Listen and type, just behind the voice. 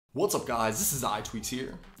What's up guys, this is iTweaks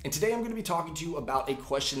here, and today I'm going to be talking to you about a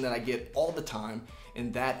question that I get all the time,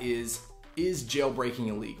 and that is jailbreaking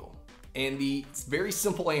illegal? And the very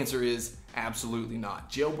simple answer is absolutely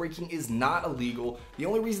not. Jailbreaking is not illegal. The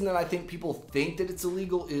only reason that I think people think that it's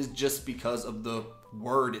illegal is just because of the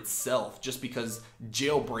word itself, just because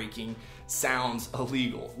jailbreaking sounds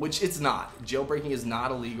illegal, which it's not. Jailbreaking is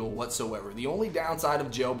not illegal whatsoever. The only downside of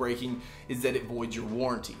jailbreaking is that it voids your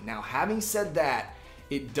warranty. Now, having said that,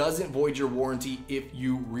 it doesn't void your warranty if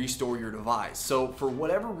you restore your device. So for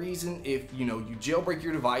whatever reason, if you jailbreak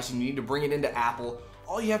your device and you need to bring it into Apple,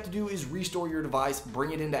 all you have to do is restore your device,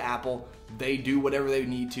 bring it into Apple. They do whatever they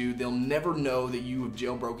need to. They'll never know that you have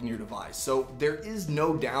jailbroken your device. So there is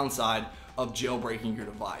no downside of jailbreaking your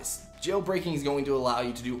device. Jailbreaking is going to allow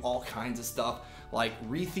you to do all kinds of stuff like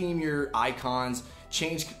retheme your icons,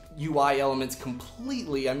 change UI elements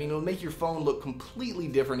completely. I mean, it'll make your phone look completely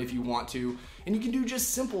different if you want to. And you can do just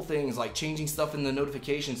simple things like changing stuff in the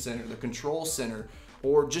notification center, the control center,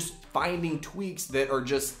 or just finding tweaks that are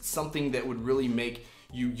just something that would really make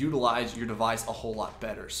you utilize your device a whole lot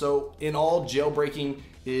better. So in all, jailbreaking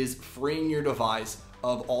is freeing your device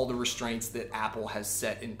of all the restraints that Apple has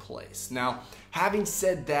set in place. Now, having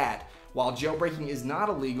said that, while jailbreaking is not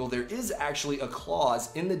illegal, there is actually a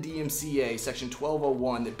clause in the DMCA, section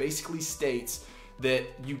 1201, that basically states that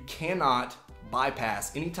you cannot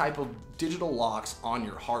bypass any type of digital locks on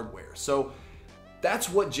your hardware. So that's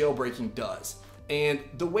what jailbreaking does. And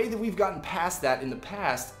the way that we've gotten past that in the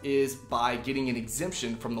past is by getting an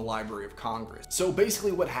exemption from the Library of Congress. So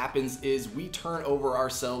basically what happens is we turn over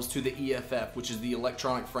ourselves to the EFF, which is the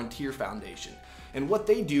Electronic Frontier Foundation. And what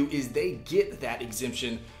they do is they get that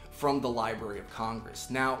exemption from the Library of Congress.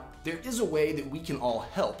 Now, there is a way that we can all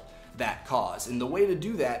help that cause, and the way to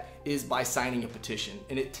do that is by signing a petition,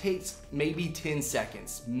 and it takes maybe 10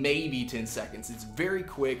 seconds. It's very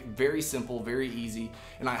quick, very simple, very easy,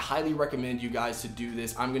 and I highly recommend you guys to do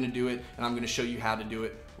this. I'm gonna do it, and I'm gonna show you how to do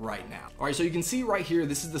it right now. All right, so you can see right here,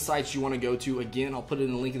 this is the sites you wanna go to. Again, I'll put it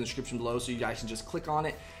in the link in the description below so you guys can just click on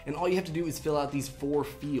it, and all you have to do is fill out these 4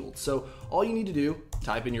 fields. So all you need to do,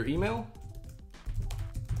 type in your email,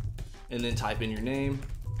 and then type in your name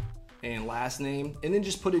and last name, and then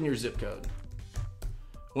just put in your zip code.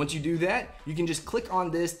 Once you do that, you can just click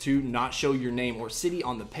on this to not show your name or city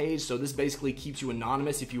on the page. So this basically keeps you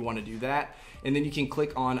anonymous if you want to do that. And then you can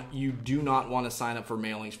click on you do not want to sign up for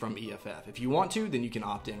mailings from EFF. If you want to, then you can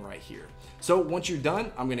opt in right here. So once you're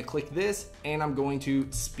done, I'm going to click this and I'm going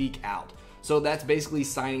to speak out. So that's basically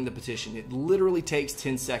signing the petition. It literally takes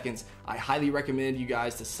 10 seconds. I highly recommend you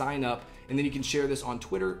guys to sign up, and then you can share this on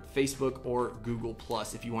Twitter, Facebook, or Google+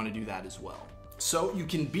 if you want to do that as well. So you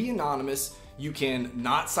can be anonymous, you can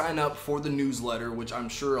not sign up for the newsletter, which I'm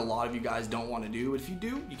sure a lot of you guys don't want to do. If you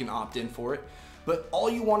do, you can opt in for it. But all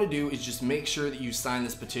you want to do is just make sure that you sign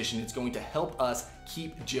this petition. It's going to help us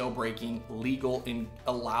keep jailbreaking legal and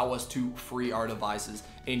allow us to free our devices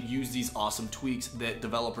and use these awesome tweaks that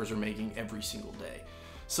developers are making every single day.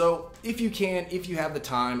 So if you can, if you have the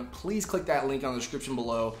time, please click that link on the description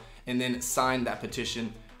below and then sign that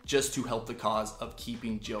petition just to help the cause of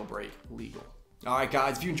keeping jailbreak legal. All right,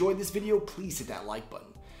 guys, if you enjoyed this video, please hit that like button.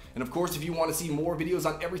 And of course, if you want to see more videos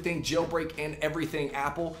on everything jailbreak and everything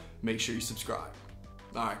Apple, make sure you subscribe.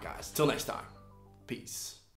 All right, guys, till next time, peace.